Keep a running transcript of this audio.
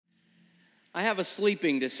I have a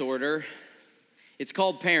sleeping disorder. It's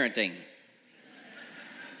called parenting.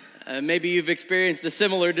 Maybe you've experienced a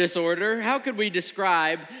similar disorder. How could we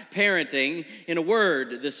describe parenting in a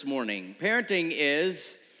word this morning? Parenting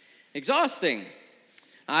is exhausting.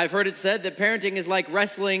 I've heard it said that parenting is like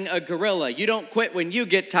wrestling a gorilla. You don't quit when you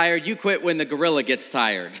get tired, you quit when the gorilla gets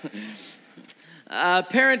tired.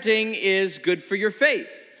 Parenting is good for your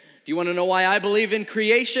faith. Do you want to know why I believe in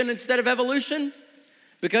creation instead of evolution?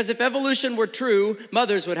 Because if evolution were true,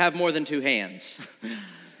 mothers would have more than two hands.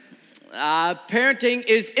 Parenting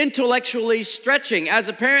is intellectually stretching. As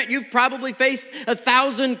a parent, you've probably faced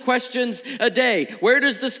 1,000 questions a day. Where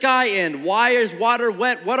does the sky end? Why is water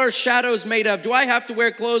wet? What are shadows made of? Do I have to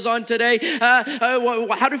wear clothes on today?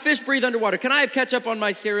 How do fish breathe underwater? Can I have ketchup on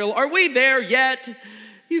my cereal? Are we there yet?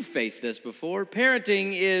 You've faced this before.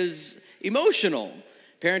 Parenting is emotional.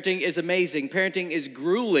 Parenting is amazing. Parenting is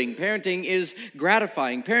grueling. Parenting is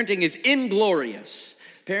gratifying. Parenting is inglorious.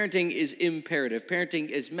 Parenting is imperative. Parenting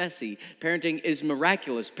is messy. Parenting is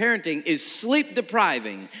miraculous. Parenting is sleep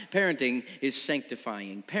depriving. Parenting is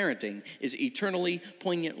sanctifying. Parenting is eternally,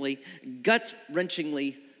 poignantly,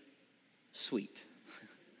 gut-wrenchingly sweet.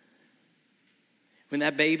 When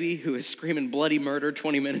that baby who is screaming bloody murder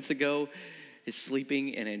 20 minutes ago is sleeping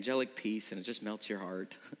in angelic peace and it just melts your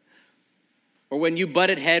heart. Or when you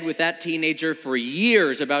butted head with that teenager for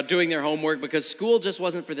years about doing their homework because school just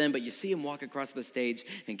wasn't for them, but you see them walk across the stage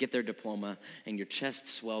and get their diploma and your chest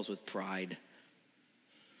swells with pride.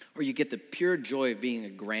 Or you get the pure joy of being a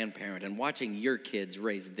grandparent and watching your kids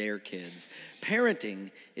raise their kids.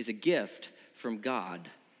 Parenting is a gift from God.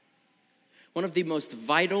 One of the most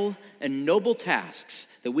vital and noble tasks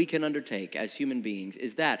that we can undertake as human beings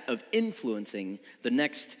is that of influencing the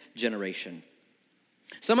next generation.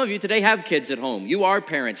 Some of you today have kids at home. You are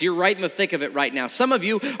parents. You're right in the thick of it right now. Some of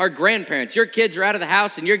you are grandparents. Your kids are out of the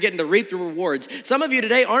house and you're getting to reap the rewards. Some of you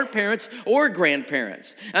today aren't parents or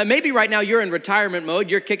grandparents. Maybe right now you're in retirement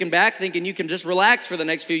mode. You're kicking back thinking you can just relax for the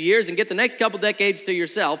next few years and get the next couple decades to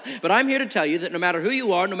yourself. But I'm here to tell you that no matter who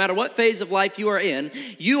you are, no matter what phase of life you are in,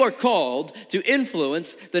 you are called to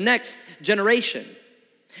influence the next generation.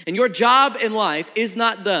 And your job in life is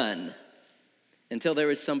not done until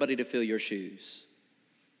there is somebody to fill your shoes.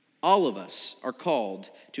 All of us are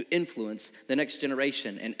called to influence the next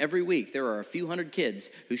generation. And every week there are a few hundred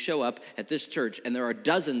kids who show up at this church, and there are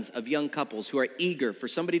dozens of young couples who are eager for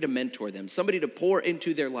somebody to mentor them, somebody to pour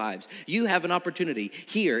into their lives. You have an opportunity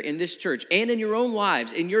here in this church and in your own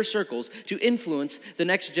lives, in your circles, to influence the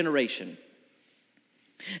next generation.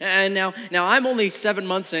 And now I'm only 7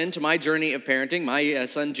 months into my journey of parenting. My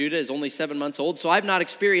son Judah is only 7 months old, so I've not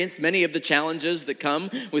experienced many of the challenges that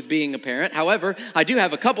come with being a parent. However, I do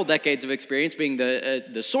have a couple decades of experience being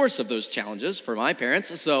the source of those challenges for my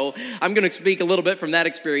parents, so I'm going to speak a little bit from that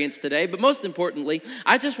experience today. But most importantly,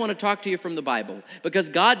 I just want to talk to you from the Bible, because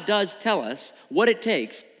God does tell us what it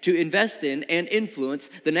takes to invest in and influence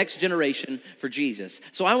the next generation for Jesus.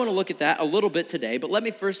 So I want to look at that a little bit today, but let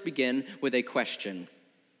me first begin with a question.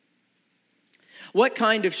 What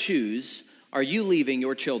kind of shoes are you leaving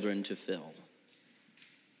your children to fill?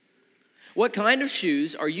 What kind of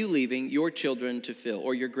shoes are you leaving your children to fill,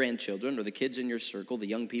 or your grandchildren, or the kids in your circle, the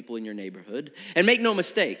young people in your neighborhood? And make no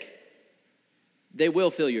mistake, they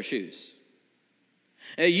will fill your shoes.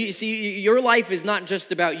 You see, your life is not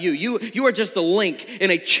just about you. You are just a link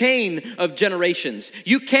in a chain of generations.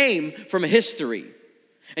 You came from a history,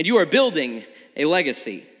 and you are building a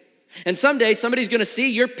legacy. And someday somebody's going to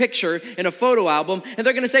see your picture in a photo album and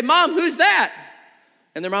they're going to say, "Mom, who's that?"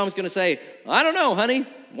 And their mom's going to say, "I don't know, honey.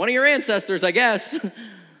 One of your ancestors, I guess."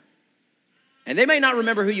 And they may not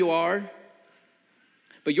remember who you are,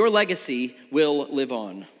 but your legacy will live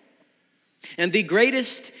on. And the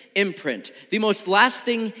greatest imprint, the most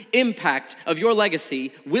lasting impact of your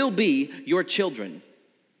legacy will be your children.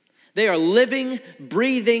 They are living,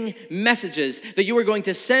 breathing messages that you are going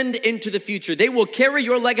to send into the future. They will carry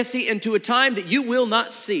your legacy into a time that you will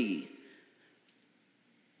not see.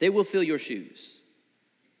 They will fill your shoes.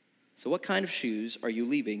 So what kind of shoes are you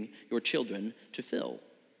leaving your children to fill?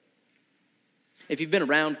 If you've been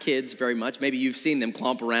around kids very much, maybe you've seen them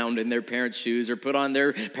clomp around in their parents' shoes or put on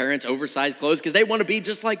their parents' oversized clothes because they want to be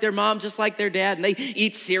just like their mom, just like their dad, and they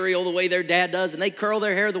eat cereal the way their dad does, and they curl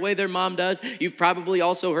their hair the way their mom does. You've probably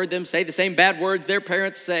also heard them say the same bad words their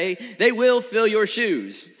parents say. They will fill your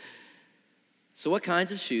shoes. So what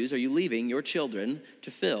kinds of shoes are you leaving your children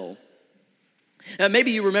to fill? Now,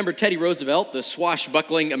 maybe you remember Teddy Roosevelt, the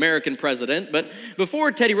swashbuckling American president, but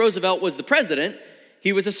before Teddy Roosevelt was the president,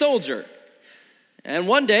 he was a soldier. And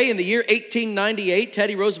one day in the year 1898,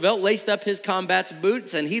 Teddy Roosevelt laced up his combat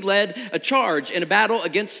boots and he led a charge in a battle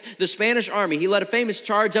against the Spanish army. He led a famous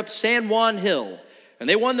charge up San Juan Hill, and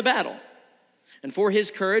they won the battle. And for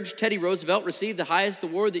his courage, Teddy Roosevelt received the highest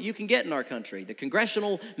award that you can get in our country, the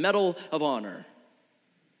Congressional Medal of Honor.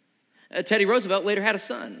 Teddy Roosevelt later had a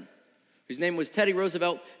son, whose name was Teddy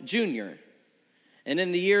Roosevelt Jr. And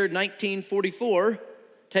in the year 1944,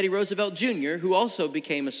 Teddy Roosevelt Jr., who also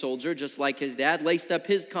became a soldier just like his dad, laced up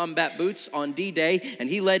his combat boots on D-Day, and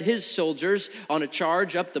he led his soldiers on a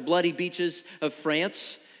charge up the bloody beaches of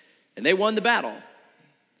France, and they won the battle.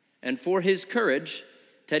 And for his courage,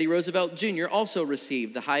 Teddy Roosevelt Jr. also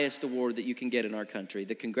received the highest award that you can get in our country,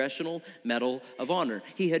 the Congressional Medal of Honor.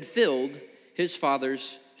 He had filled his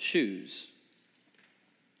father's shoes.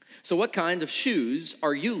 So what kind of shoes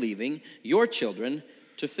are you leaving your children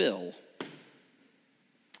to fill?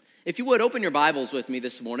 If you would, open your Bibles with me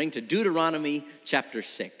this morning to Deuteronomy chapter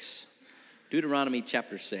 6. Deuteronomy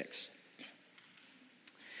chapter 6.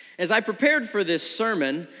 As I prepared for this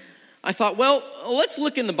sermon, I thought, well, let's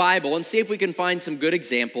look in the Bible and see if we can find some good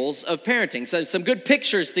examples of parenting, some good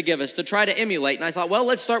pictures to give us to try to emulate. And I thought, well,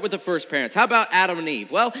 let's start with the first parents. How about Adam and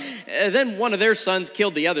Eve? Well, then one of their sons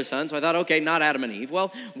killed the other son, so I thought, okay, not Adam and Eve.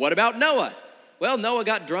 Well, what about Noah? Well, Noah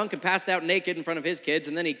got drunk and passed out naked in front of his kids,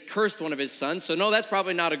 and then he cursed one of his sons, so no, that's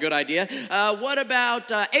probably not a good idea. What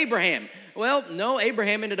about Abraham? Well, no,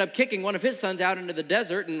 Abraham ended up kicking one of his sons out into the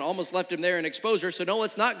desert and almost left him there in exposure, so no,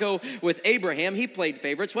 let's not go with Abraham. He played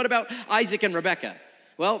favorites. What about Isaac and Rebekah?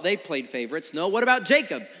 Well, they played favorites. No, what about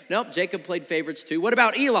Jacob? Nope, Jacob played favorites too. What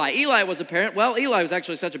about Eli? Eli was a parent. Well, Eli was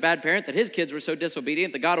actually such a bad parent that his kids were so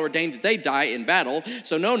disobedient that God ordained that they die in battle.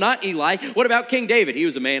 So no, not Eli. What about King David? He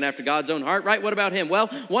was a man after God's own heart, right? What about him? Well,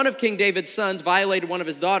 one of King David's sons violated one of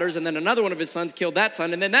his daughters, and then another one of his sons killed that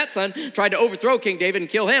son, and then that son tried to overthrow King David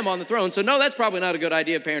and kill him on the throne. So no, that's probably not a good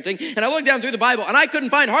idea of parenting. And I looked down through the Bible, and I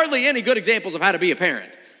couldn't find hardly any good examples of how to be a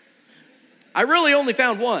parent. I really only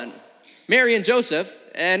found one, Mary and Joseph.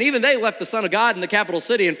 And even they left the Son of God in the capital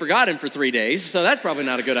city and forgot him for 3 days, so that's probably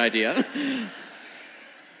not a good idea.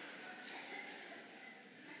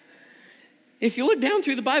 If you look down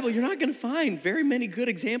through the Bible, you're not going to find very many good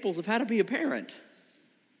examples of how to be a parent.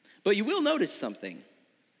 But you will notice something,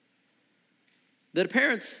 that a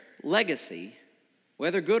parent's legacy,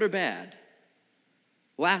 whether good or bad,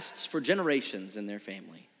 lasts for generations in their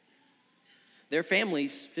family. Their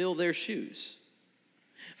families fill their shoes.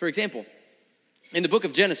 For example, in the book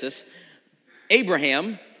of Genesis,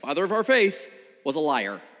 Abraham, father of our faith, was a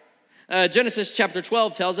liar. Genesis chapter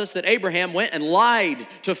 12 tells us that Abraham went and lied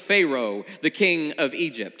to Pharaoh, the king of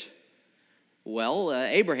Egypt. Well,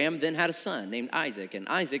 Abraham then had a son named Isaac, and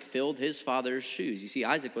Isaac filled his father's shoes. You see,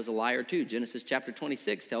 Isaac was a liar too. Genesis chapter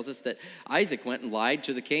 26 tells us that Isaac went and lied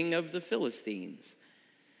to the king of the Philistines.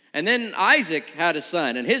 And then Isaac had a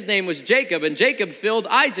son, and his name was Jacob, and Jacob filled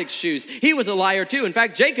Isaac's shoes. He was a liar too. In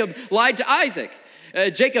fact, Jacob lied to Isaac.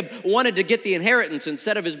 Jacob wanted to get the inheritance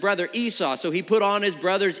instead of his brother Esau, so he put on his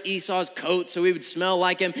brother's Esau's coat so he would smell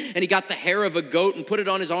like him, and he got the hair of a goat and put it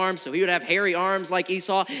on his arms so he would have hairy arms like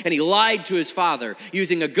Esau, and he lied to his father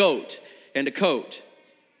using a goat and a coat.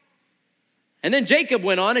 And then Jacob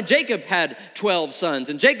went on, and Jacob had 12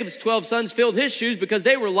 sons. And Jacob's 12 sons filled his shoes because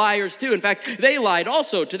they were liars too. In fact, they lied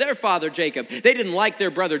also to their father Jacob. They didn't like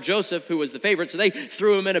their brother Joseph, who was the favorite, so they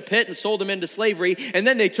threw him in a pit and sold him into slavery. And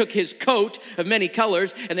then they took his coat of many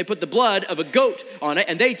colors, and they put the blood of a goat on it,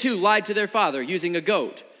 and they too lied to their father using a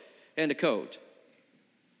goat and a coat.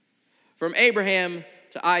 From Abraham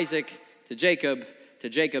to Isaac to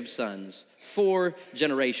Jacob's sons, 4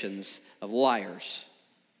 generations of liars.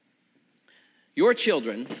 Your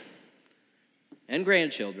children and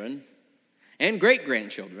grandchildren and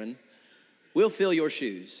great-grandchildren will fill your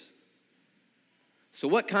shoes. So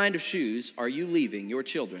what kind of shoes are you leaving your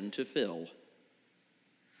children to fill?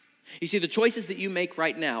 You see, the choices that you make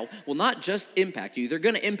right now will not just impact you. They're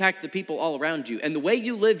going to impact the people all around you. And the way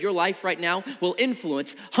you live your life right now will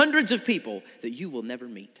influence hundreds of people that you will never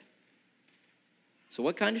meet. So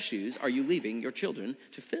what kind of shoes are you leaving your children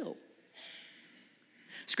to fill?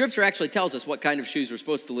 Scripture actually tells us what kind of shoes we're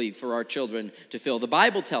supposed to leave for our children to fill. The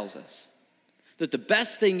Bible tells us that the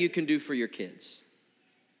best thing you can do for your kids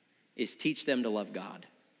is teach them to love God.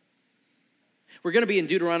 We're going to be in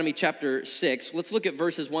Deuteronomy chapter 6. Let's look at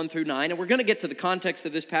verses 1 through 9, and we're going to get to the context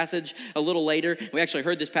of this passage a little later. We actually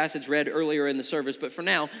heard this passage read earlier in the service, but for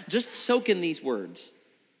now, just soak in these words.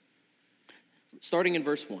 Starting in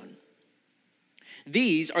verse 1.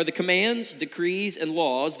 These are the commands, decrees, and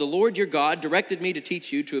laws the Lord your God directed me to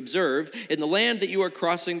teach you to observe in the land that you are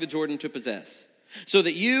crossing the Jordan to possess, so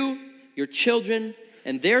that you, your children,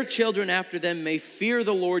 and their children after them may fear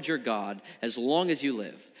the Lord your God as long as you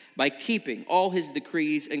live, by keeping all his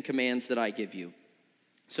decrees and commands that I give you,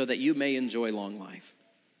 so that you may enjoy long life.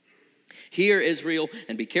 Hear, Israel,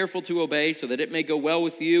 and be careful to obey, so that it may go well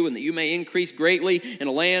with you, and that you may increase greatly in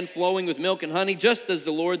a land flowing with milk and honey, just as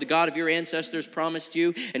the Lord, the God of your ancestors, promised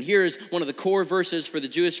you. And here is one of the core verses for the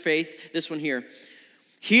Jewish faith, this one here.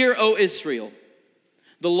 Hear, O Israel,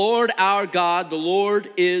 the Lord our God, the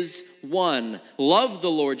Lord is one. Love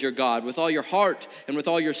the Lord your God with all your heart and with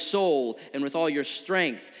all your soul and with all your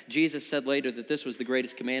strength. Jesus said later that this was the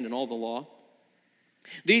greatest command in all the law.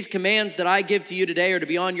 These commands that I give to you today are to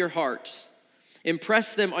be on your hearts.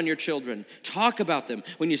 Impress them on your children. Talk about them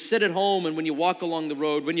when you sit at home and when you walk along the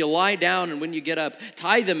road, when you lie down and when you get up.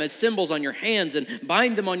 Tie them as symbols on your hands and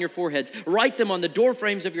bind them on your foreheads. Write them on the door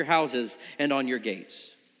frames of your houses and on your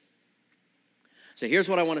gates. So here's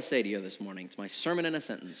what I want to say to you this morning. It's my sermon in a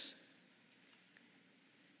sentence.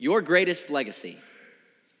 Your greatest legacy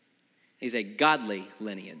is a godly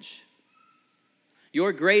lineage.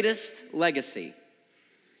 Your greatest legacy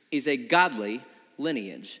is a godly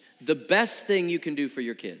lineage. The best thing you can do for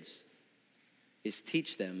your kids is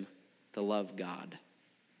teach them to love God.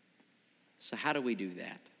 So how do we do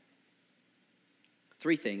that?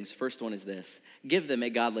 3 things. First one is this. Give them a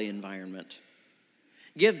godly environment.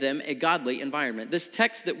 Give them a godly environment. This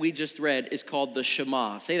text that we just read is called the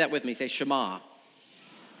Shema. Say that with me. Say Shema.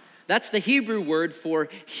 That's the Hebrew word for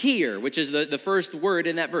hear, which is the first word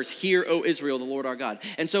in that verse. Hear, O Israel, the Lord our God.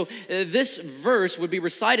 And so this verse would be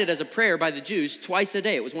recited as a prayer by the Jews twice a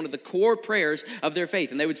day. It was one of the core prayers of their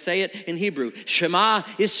faith. And they would say it in Hebrew. Shema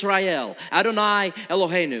Israel, Adonai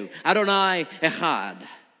Eloheinu, Adonai Echad.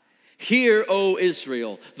 Hear, O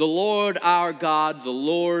Israel, the Lord our God, the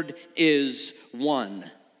Lord is one.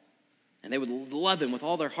 And they would love him with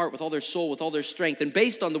all their heart, with all their soul, with all their strength. And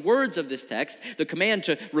based on the words of this text, the command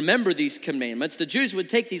to remember these commandments, the Jews would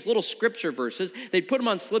take these little scripture verses, they'd put them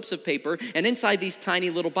on slips of paper and inside these tiny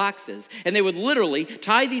little boxes. And they would literally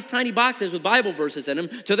tie these tiny boxes with Bible verses in them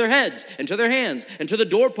to their heads and to their hands and to the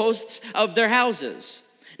doorposts of their houses.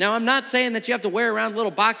 Now, I'm not saying that you have to wear around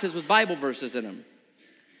little boxes with Bible verses in them.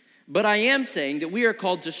 But I am saying that we are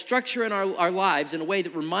called to structure in our lives in a way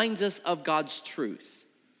that reminds us of God's truth.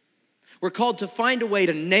 We're called to find a way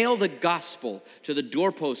to nail the gospel to the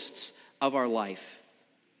doorposts of our life.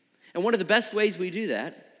 And one of the best ways we do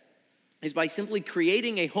that is by simply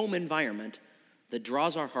creating a home environment that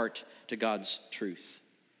draws our heart to God's truth.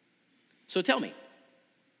 So tell me,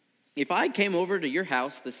 if I came over to your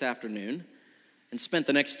house this afternoon and spent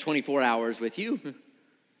the next 24 hours with you,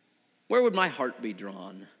 where would my heart be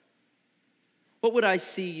drawn? What would I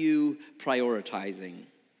see you prioritizing?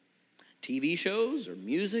 TV shows or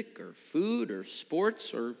music or food or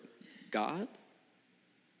sports or God?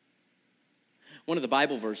 One of the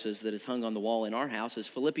Bible verses that is hung on the wall in our house is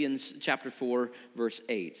Philippians chapter 4, verse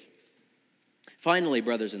 8. Finally,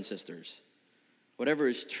 brothers and sisters, whatever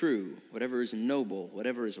is true, whatever is noble,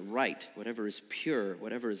 whatever is right, whatever is pure,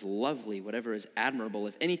 whatever is lovely, whatever is admirable,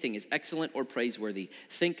 if anything is excellent or praiseworthy,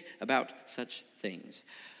 think about such things.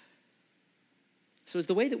 So is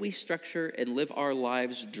the way that we structure and live our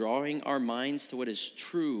lives drawing our minds to what is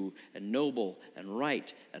true and noble and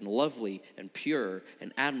right and lovely and pure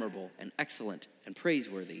and admirable and excellent and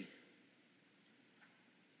praiseworthy?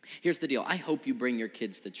 Here's the deal. I hope you bring your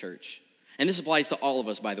kids to church. And this applies to all of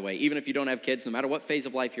us, by the way, even if you don't have kids, no matter what phase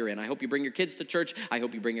of life you're in. I hope you bring your kids to church. I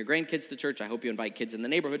hope you bring your grandkids to church. I hope you invite kids in the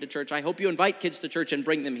neighborhood to church. I hope you invite kids to church and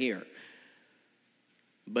bring them here.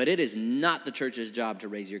 But it is not the church's job to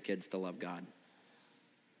raise your kids to love God.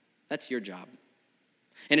 That's your job.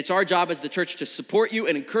 And it's our job as the church to support you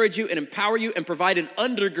and encourage you and empower you and provide an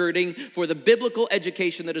undergirding for the biblical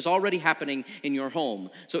education that is already happening in your home.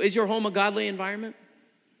 So is your home a godly environment?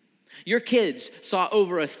 Your kids saw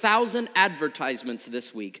over 1,000 advertisements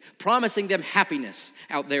this week promising them happiness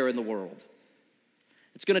out there in the world.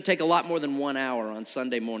 It's going to take a lot more than 1 hour on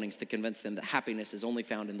Sunday mornings to convince them that happiness is only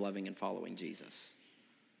found in loving and following Jesus.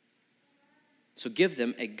 So give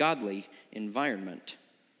them a godly environment.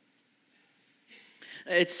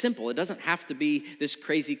 It's simple. It doesn't have to be this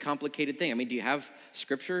crazy, complicated thing. I mean, do you have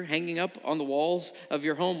scripture hanging up on the walls of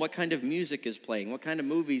your home? What kind of music is playing? What kind of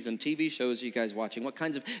movies and TV shows are you guys watching? What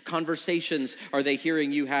kinds of conversations are they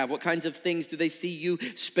hearing you have? What kinds of things do they see you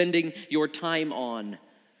spending your time on?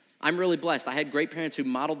 I'm really blessed. I had great parents who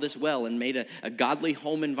modeled this well and made a godly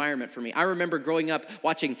home environment for me. I remember growing up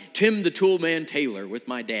watching Tim the Toolman Taylor with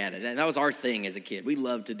my dad, and that was our thing as a kid. We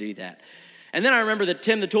loved to do that. And then I remember that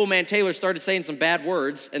Tim the Toolman Taylor started saying some bad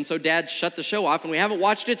words, and so Dad shut the show off, and we haven't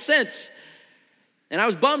watched it since. And I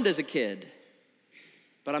was bummed as a kid.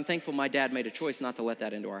 But I'm thankful my dad made a choice not to let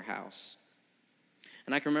that into our house.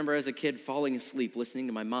 And I can remember as a kid falling asleep, listening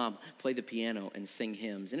to my mom play the piano and sing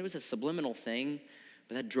hymns. And it was a subliminal thing,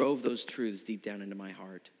 but that drove those truths deep down into my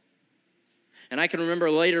heart. And I can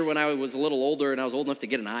remember later when I was a little older and I was old enough to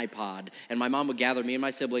get an iPod, and my mom would gather me and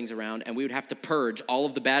my siblings around, and we would have to purge all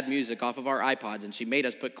of the bad music off of our iPods, and she made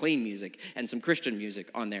us put clean music and some Christian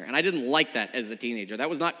music on there. And I didn't like that as a teenager. That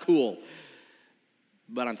was not cool.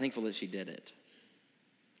 But I'm thankful that she did it.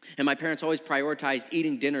 And my parents always prioritized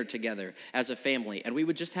eating dinner together as a family. And we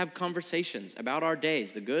would just have conversations about our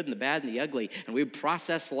days, the good and the bad and the ugly. And we would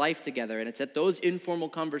process life together. And it's at those informal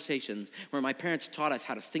conversations where my parents taught us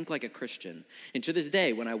how to think like a Christian. And to this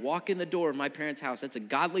day, when I walk in the door of my parents' house, that's a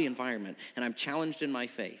godly environment. And I'm challenged in my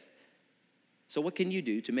faith. So what can you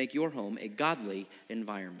do to make your home a godly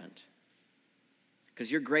environment?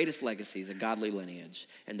 Because your greatest legacy is a godly lineage.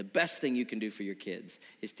 And the best thing you can do for your kids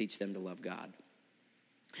is teach them to love God.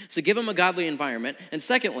 So give them a godly environment. And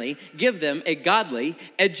secondly, give them a godly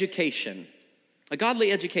education. A godly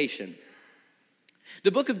education.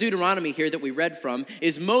 The book of Deuteronomy here that we read from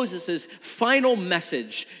is Moses' final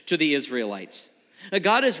message to the Israelites.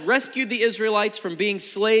 God has rescued the Israelites from being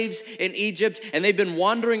slaves in Egypt, and they've been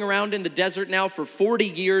wandering around in the desert now for 40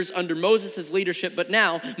 years under Moses' leadership. But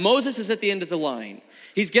now, Moses is at the end of the line.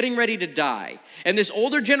 He's getting ready to die. And this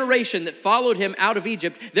older generation that followed him out of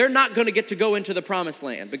Egypt, they're not going to get to go into the promised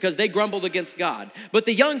land because they grumbled against God. But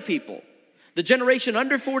the young people, the generation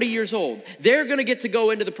under 40 years old, they're going to get to go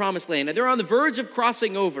into the promised land. And they're on the verge of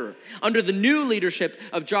crossing over under the new leadership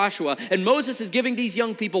of Joshua. And Moses is giving these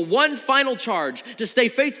young people one final charge to stay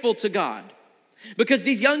faithful to God. Because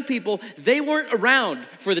these young people, they weren't around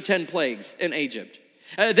for the 10 plagues in Egypt.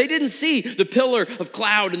 They didn't see the pillar of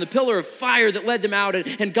cloud and the pillar of fire that led them out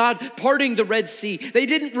and God parting the Red Sea. They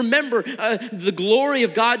didn't remember the glory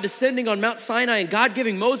of God descending on Mount Sinai and God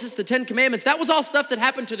giving Moses the 10 Commandments. That was all stuff that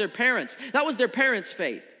happened to their parents. That was their parents'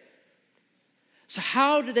 faith. So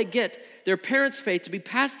how do they get their parents' faith to be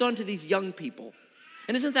passed on to these young people?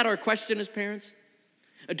 And isn't that our question as parents?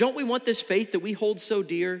 Don't we want this faith that we hold so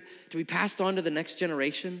dear to be passed on to the next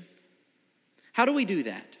generation? How do we do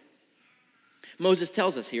that? Moses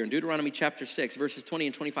tells us here in Deuteronomy chapter 6, verses 20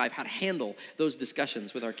 and 25, how to handle those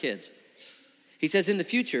discussions with our kids. He says, in the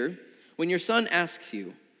future, when your son asks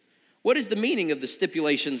you, what is the meaning of the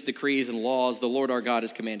stipulations, decrees, and laws the Lord our God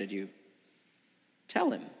has commanded you? Tell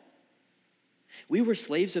him, we were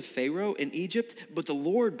slaves of Pharaoh in Egypt, but the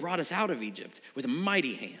Lord brought us out of Egypt with a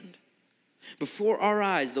mighty hand. Before our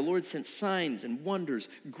eyes, the Lord sent signs and wonders,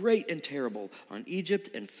 great and terrible, on Egypt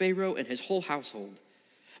and Pharaoh and his whole household.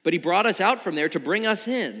 But he brought us out from there to bring us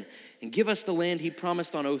in and give us the land he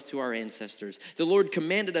promised on oath to our ancestors. The Lord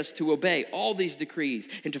commanded us to obey all these decrees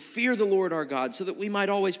and to fear the Lord our God so that we might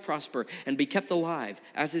always prosper and be kept alive,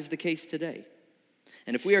 as is the case today.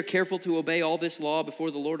 And if we are careful to obey all this law before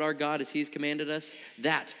the Lord our God as he has commanded us,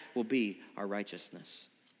 that will be our righteousness.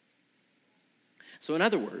 So in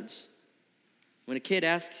other words, when a kid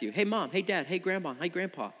asks you, hey mom, hey dad, hey grandma, hey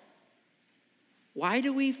grandpa, why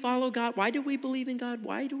do we follow God? Why do we believe in God?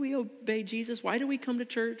 Why do we obey Jesus? Why do we come to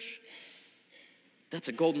church? That's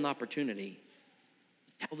a golden opportunity.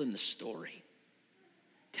 Tell them the story.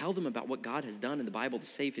 Tell them about what God has done in the Bible to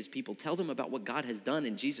save his people. Tell them about what God has done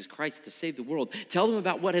in Jesus Christ to save the world. Tell them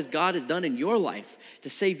about what God has done in your life to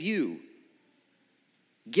save you.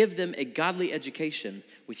 Give them a godly education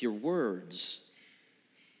with your words.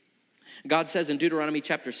 God says in Deuteronomy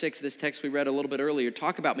chapter 6, this text we read a little bit earlier,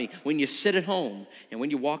 talk about me when you sit at home and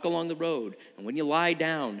when you walk along the road and when you lie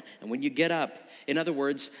down and when you get up. In other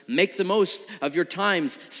words, make the most of your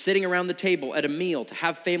times sitting around the table at a meal to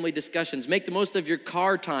have family discussions. Make the most of your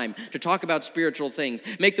car time to talk about spiritual things.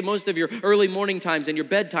 Make the most of your early morning times and your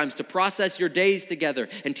bedtimes to process your days together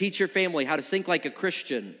and teach your family how to think like a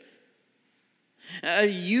Christian.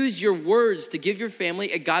 Use your words to give your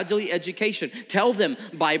family a godly education. Tell them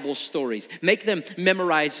Bible stories. Make them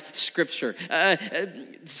memorize scripture.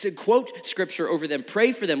 Quote scripture over them.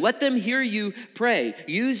 Pray for them. Let them hear you pray.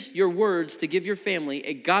 Use your words to give your family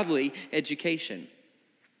a godly education.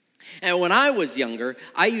 And when I was younger,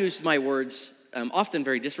 I used my words often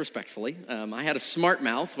very disrespectfully. I had a smart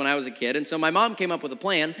mouth when I was a kid, and so my mom came up with a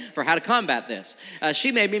plan for how to combat this.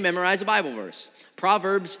 She made me memorize a Bible verse.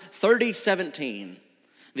 Proverbs 30:17.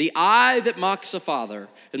 The eye that mocks a father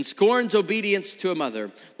and scorns obedience to a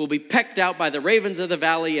mother will be pecked out by the ravens of the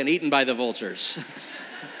valley and eaten by the vultures.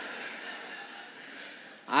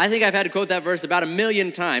 I think I've had to quote that verse about 1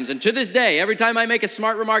 million times. And to this day, every time I make a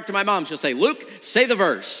smart remark to my mom, she'll say, Luke, say the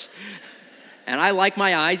verse. And I like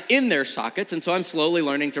my eyes in their sockets, and so I'm slowly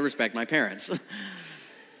learning to respect my parents.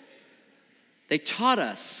 They taught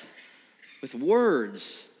us with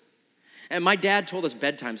words. And my dad told us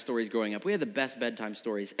bedtime stories growing up. We had the best bedtime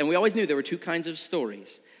stories. And we always knew there were two kinds of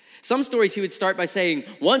stories. Some stories he would start by saying,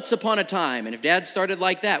 once upon a time. And if Dad started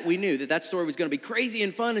like that, we knew that that story was going to be crazy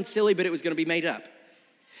and fun and silly, but it was going to be made up.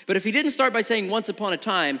 But if he didn't start by saying once upon a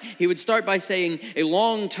time, he would start by saying a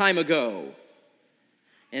long time ago.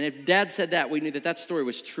 And if Dad said that, we knew that that story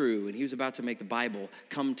was true, and he was about to make the Bible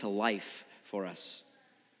come to life for us.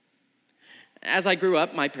 As I grew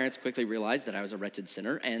up, my parents quickly realized that I was a wretched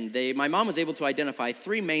sinner, and my mom was able to identify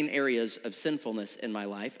three main areas of sinfulness in my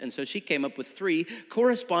life, and so she came up with three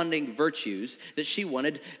corresponding virtues that she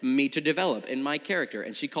wanted me to develop in my character,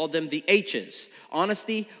 and she called them the H's: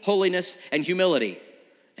 honesty, holiness, and humility.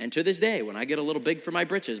 And to this day, when I get a little big for my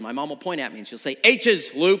britches, my mom will point at me and she'll say,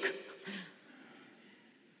 H's, Luke.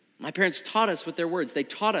 My parents taught us with their words. They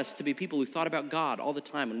taught us to be people who thought about God all the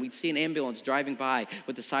time. When we'd see an ambulance driving by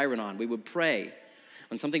with the siren on, we would pray.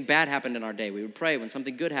 When something bad happened in our day, we would pray. When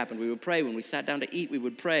something good happened, we would pray. When we sat down to eat, we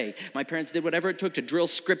would pray. My parents did whatever it took to drill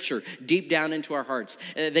scripture deep down into our hearts.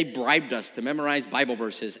 They bribed us to memorize Bible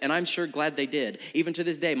verses, and I'm sure glad they did. Even to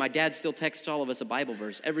this day, my dad still texts all of us a Bible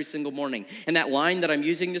verse every single morning. And that line that I'm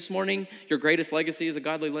using this morning, your greatest legacy is a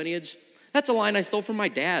godly lineage, that's a line I stole from my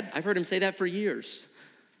dad. I've heard him say that for years.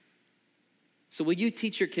 So will you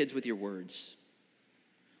teach your kids with your words?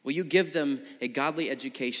 Will you give them a godly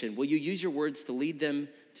education? Will you use your words to lead them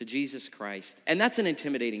to Jesus Christ? And that's an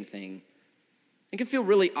intimidating thing. It can feel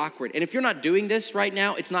really awkward. And if you're not doing this right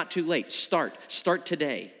now, it's not too late. Start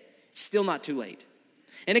today. It's still not too late.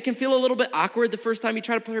 And it can feel a little bit awkward the first time you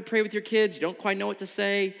try to pray with your kids. You don't quite know what to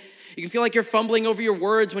say. You can feel like you're fumbling over your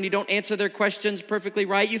words when you don't answer their questions perfectly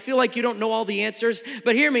right. You feel like you don't know all the answers.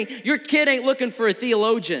 But hear me, your kid ain't looking for a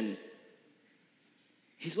theologian.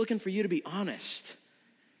 He's looking for you to be honest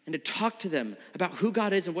and to talk to them about who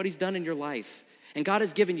God is and what he's done in your life. And God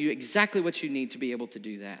has given you exactly what you need to be able to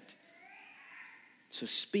do that. So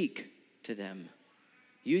speak to them.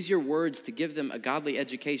 Use your words to give them a godly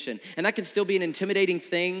education. And that can still be an intimidating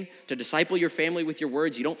thing to disciple your family with your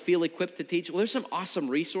words. You don't feel equipped to teach. Well, there's some awesome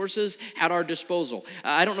resources at our disposal.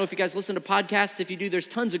 I don't know if you guys listen to podcasts. If you do, there's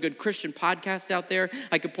tons of good Christian podcasts out there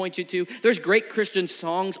I could point you to. There's great Christian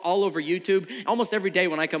songs all over YouTube. Almost every day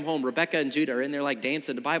when I come home, Rebecca and Judah are in there like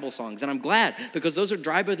dancing to Bible songs. And I'm glad because those are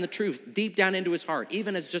driving the truth deep down into his heart,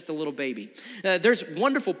 even as just a little baby. There's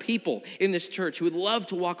wonderful people in this church who would love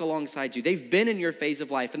to walk alongside you. They've been in your phase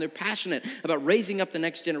of life, and they're passionate about raising up the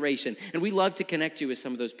next generation, and we love to connect you with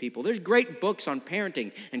some of those people. There's great books on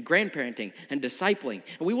parenting and grandparenting and discipling,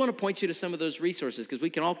 and we want to point you to some of those resources because we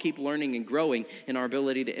can all keep learning and growing in our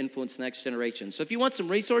ability to influence the next generation. So if you want some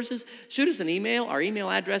resources, shoot us an email. Our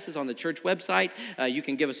email address is on the church website. You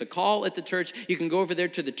can give us a call at the church. You can go over there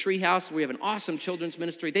to the Treehouse. We have an awesome children's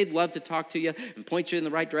ministry. They'd love to talk to you and point you in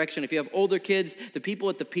the right direction. If you have older kids, the people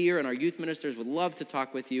at the pier and our youth ministers would love to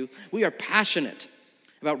talk with you. We are passionate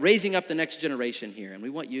about raising up the next generation here, and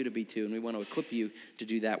we want you to be too, and we want to equip you to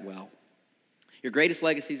do that well. Your greatest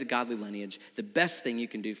legacy is a godly lineage. The best thing you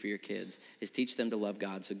can do for your kids is teach them to love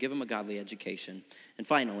God, so give them a godly education. And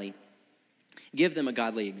finally, give them a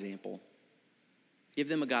godly example. Give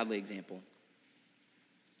them a godly example.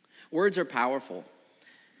 Words are powerful,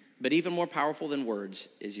 but even more powerful than words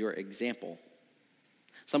is your example.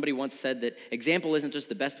 Somebody once said that example isn't just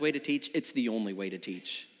the best way to teach, it's the only way to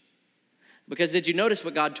teach. Because did you notice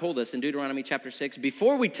what God told us in Deuteronomy chapter 6?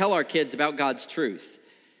 Before we tell our kids about God's truth,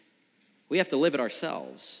 we have to live it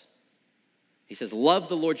ourselves. He says, love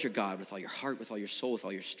the Lord your God with all your heart, with all your soul, with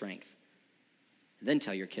all your strength. And then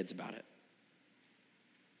tell your kids about it.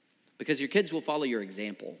 Because your kids will follow your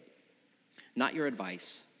example, not your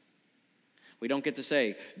advice. We don't get to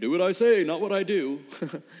say, do what I say, not what I do.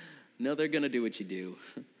 No, they're going to do what you do.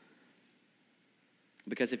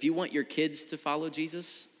 Because if you want your kids to follow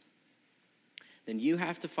Jesus, then you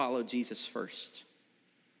have to follow Jesus first.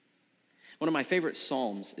 One of my favorite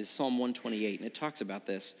Psalms is Psalm 128, and it talks about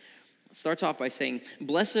this. It starts off by saying,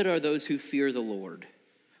 blessed are those who fear the Lord,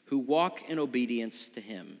 who walk in obedience to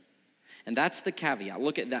him. And that's the caveat.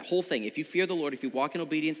 Look at that whole thing. If you fear the Lord, if you walk in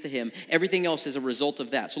obedience to him, everything else is a result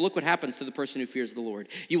of that. So look what happens to the person who fears the Lord.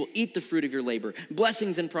 You will eat the fruit of your labor.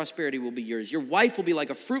 Blessings and prosperity will be yours. Your wife will be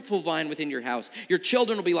like a fruitful vine within your house. Your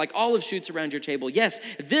children will be like olive shoots around your table. Yes,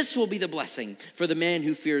 this will be the blessing for the man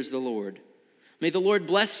who fears the Lord. May the Lord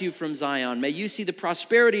bless you from Zion. May you see the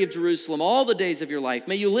prosperity of Jerusalem all the days of your life.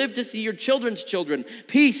 May you live to see your children's children.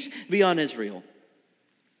 Peace be on Israel.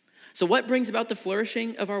 So what brings about the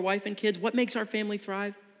flourishing of our wife and kids? What makes our family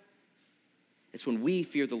thrive? It's when we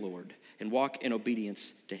fear the Lord and walk in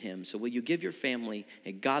obedience to him. So will you give your family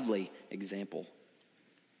a godly example?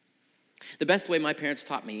 The best way my parents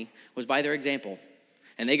taught me was by their example.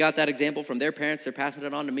 And they got that example from their parents. They're passing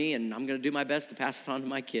it on to me, and I'm going to do my best to pass it on to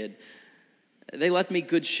my kid. They left me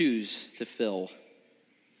good shoes to fill.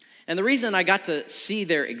 And the reason I got to see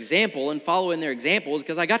their example and follow in their example is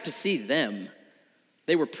because I got to see them.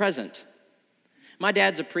 They were present. My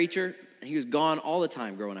dad's a preacher, and he was gone all the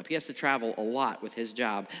time growing up. He has to travel a lot with his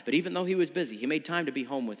job. But even though he was busy, he made time to be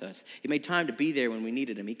home with us. He made time to be there when we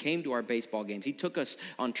needed him. He came to our baseball games. He took us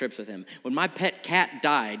on trips with him. When my pet cat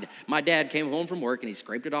died, my dad came home from work, and he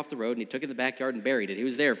scraped it off the road, and he took it in the backyard and buried it. He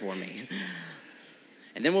was there for me.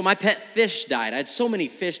 And then when my pet fish died, I had so many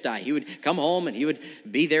fish die. He would come home and he would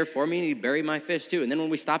be there for me and he'd bury my fish too. And then when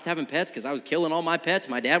we stopped having pets because I was killing all my pets,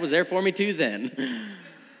 my dad was there for me too then.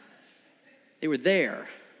 They were there.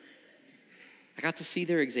 I got to see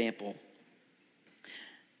their example.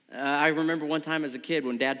 I remember one time as a kid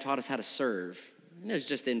when Dad taught us how to serve. It was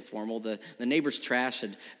just informal. The neighbor's trash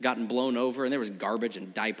had gotten blown over, and there was garbage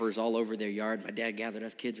and diapers all over their yard. My dad gathered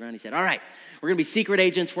us kids around. He said, all right, we're going to be secret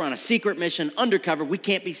agents. We're on a secret mission, undercover. We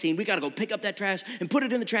can't be seen. We got to go pick up that trash and put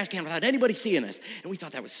it in the trash can without anybody seeing us. And we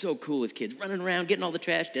thought that was so cool as kids, running around, getting all the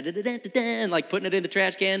trash, and like putting it in the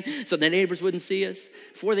trash can so the neighbors wouldn't see us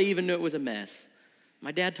before they even knew it was a mess.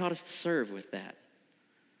 My dad taught us to serve with that.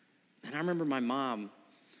 And I remember my mom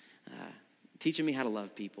teaching me how to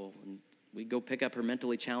love people. And we'd go pick up her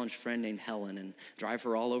mentally challenged friend named Helen and drive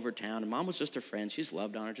her all over town. And Mom was just her friend. She just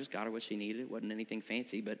loved on her, just got her what she needed. It wasn't anything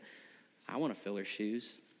fancy, but I want to fill her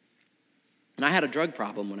shoes. And I had a drug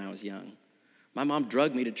problem when I was young. My mom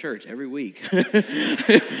drugged me to church every week. And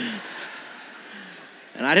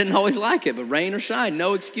I didn't always like it, but rain or shine,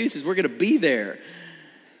 no excuses. We're going to be there.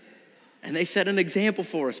 And they set an example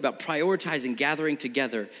for us about prioritizing gathering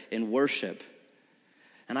together in worship.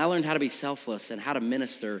 And I learned how to be selfless and how to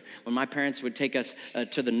minister when my parents would take us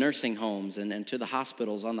to the nursing homes and to the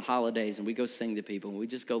hospitals on the holidays, and we go sing to people, and we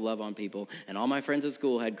just go love on people. And all my friends at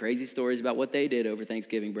school had crazy stories about what they did over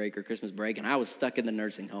Thanksgiving break or Christmas break, and I was stuck in the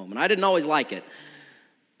nursing home. And I didn't always like it,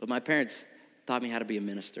 but my parents taught me how to be a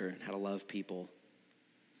minister and how to love people.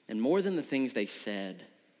 And more than the things they said,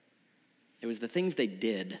 it was the things they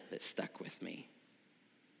did that stuck with me.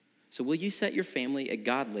 So will you set your family a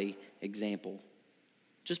godly example?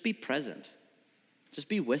 Just be present. Just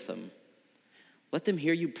be with them. Let them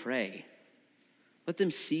hear you pray. Let them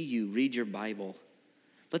see you read your Bible.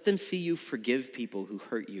 Let them see you forgive people who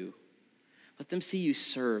hurt you. Let them see you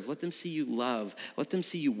serve. Let them see you love. Let them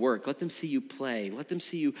see you work. Let them see you play. Let them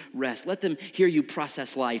see you rest. Let them hear you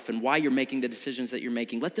process life and why you're making the decisions that you're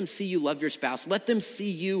making. Let them see you love your spouse. Let them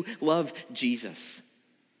see you love Jesus.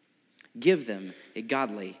 Give them a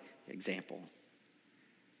godly example.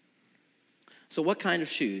 So what kind of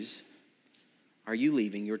shoes are you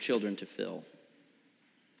leaving your children to fill?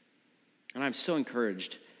 And I'm so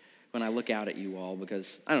encouraged when I look out at you all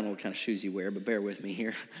because I don't know what kind of shoes you wear, but bear with me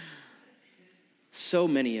here. So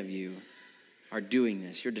many of you are doing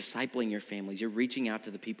this. You're discipling your families. You're reaching out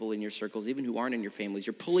to the people in your circles, even who aren't in your families.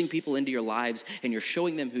 You're pulling people into your lives, and you're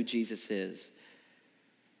showing them who Jesus is.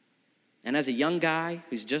 And as a young guy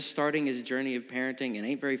who's just starting his journey of parenting and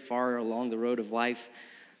ain't very far along the road of life,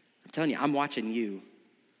 I'm telling you, I'm watching you.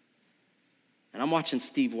 And I'm watching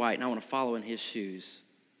Steve White, and I want to follow in his shoes.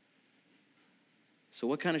 So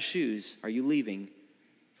what kind of shoes are you leaving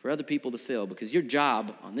for other people to fill? Because your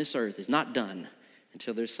job on this earth is not done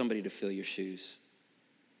until there's somebody to fill your shoes.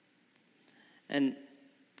 And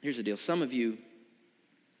here's the deal. Some of you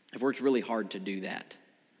have worked really hard to do that.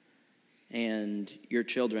 And your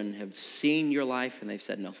children have seen your life, and they've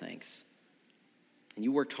said no thanks. And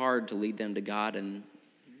you worked hard to lead them to God, and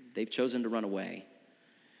they've chosen to run away.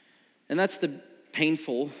 And that's the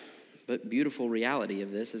painful but beautiful reality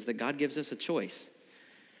of this, is that God gives us a choice.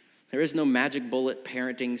 There is no magic bullet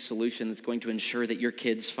parenting solution that's going to ensure that your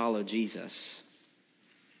kids follow Jesus.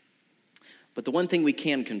 But the one thing we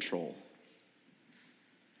can control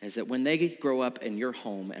is that when they grow up in your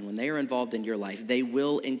home and when they are involved in your life, they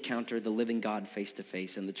will encounter the living God face to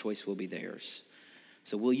face, and the choice will be theirs.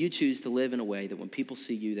 So will you choose to live in a way that when people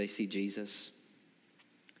see you, they see Jesus?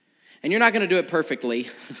 And you're not going to do it perfectly.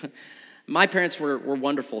 My parents were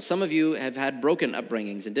wonderful. Some of you have had broken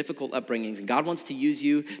upbringings and difficult upbringings, and God wants to use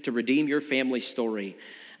you to redeem your family story.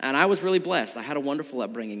 And I was really blessed. I had a wonderful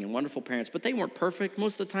upbringing and wonderful parents, but they weren't perfect.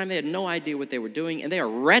 Most of the time, they had no idea what they were doing, and they are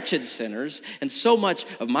wretched sinners. And so much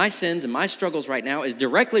of my sins and my struggles right now is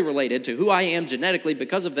directly related to who I am genetically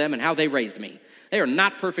because of them and how they raised me. They are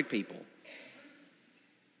not perfect people.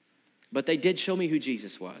 But they did show me who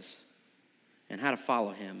Jesus was and how to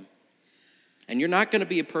follow him. And you're not going to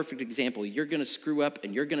be a perfect example. You're going to screw up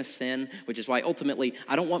and you're going to sin, which is why ultimately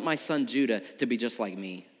I don't want my son Judah to be just like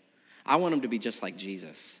me. I want them to be just like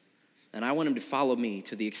Jesus. And I want them to follow me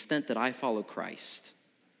to the extent that I follow Christ.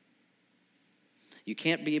 You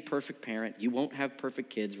can't be a perfect parent. You won't have perfect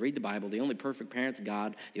kids. Read the Bible. The only perfect parent's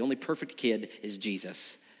God. The only perfect kid is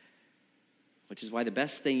Jesus. Which is why the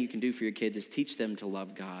best thing you can do for your kids is teach them to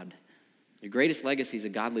love God. Your greatest legacy is a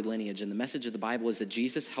godly lineage, and the message of the Bible is that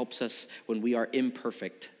Jesus helps us when we are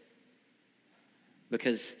imperfect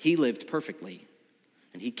because he lived perfectly,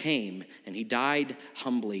 and he came, and he died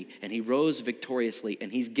humbly, and he rose victoriously,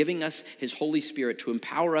 and he's giving us his Holy Spirit to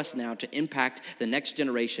empower us now to impact the next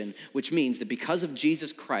generation, which means that because of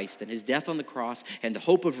Jesus Christ and his death on the cross and the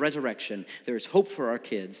hope of resurrection, there is hope for our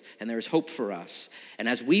kids, and there is hope for us. And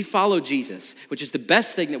as we follow Jesus, which is the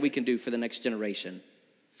best thing that we can do for the next generation,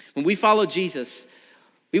 when we follow Jesus,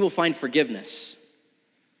 we will find forgiveness.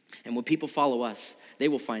 And when people follow us, they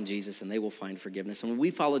will find Jesus and they will find forgiveness. And when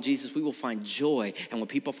we follow Jesus, we will find joy. And when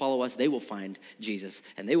people follow us, they will find Jesus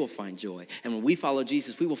and they will find joy. And when we follow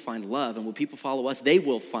Jesus, we will find love. And when people follow us, they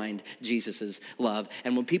will find Jesus' love.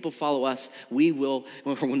 And when people follow us,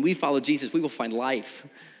 when we follow Jesus, we will find life.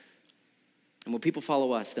 And when people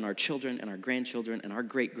follow us, then our children and our grandchildren and our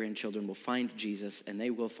great-grandchildren will find Jesus and they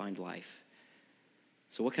will find life.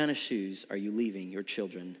 So what kind of shoes are you leaving your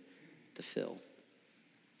children to fill?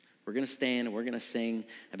 We're going to stand and we're going to sing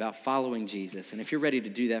about following Jesus. And if you're ready to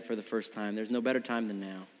do that for the first time, there's no better time than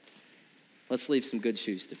now. Let's leave some good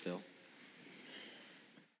shoes to fill.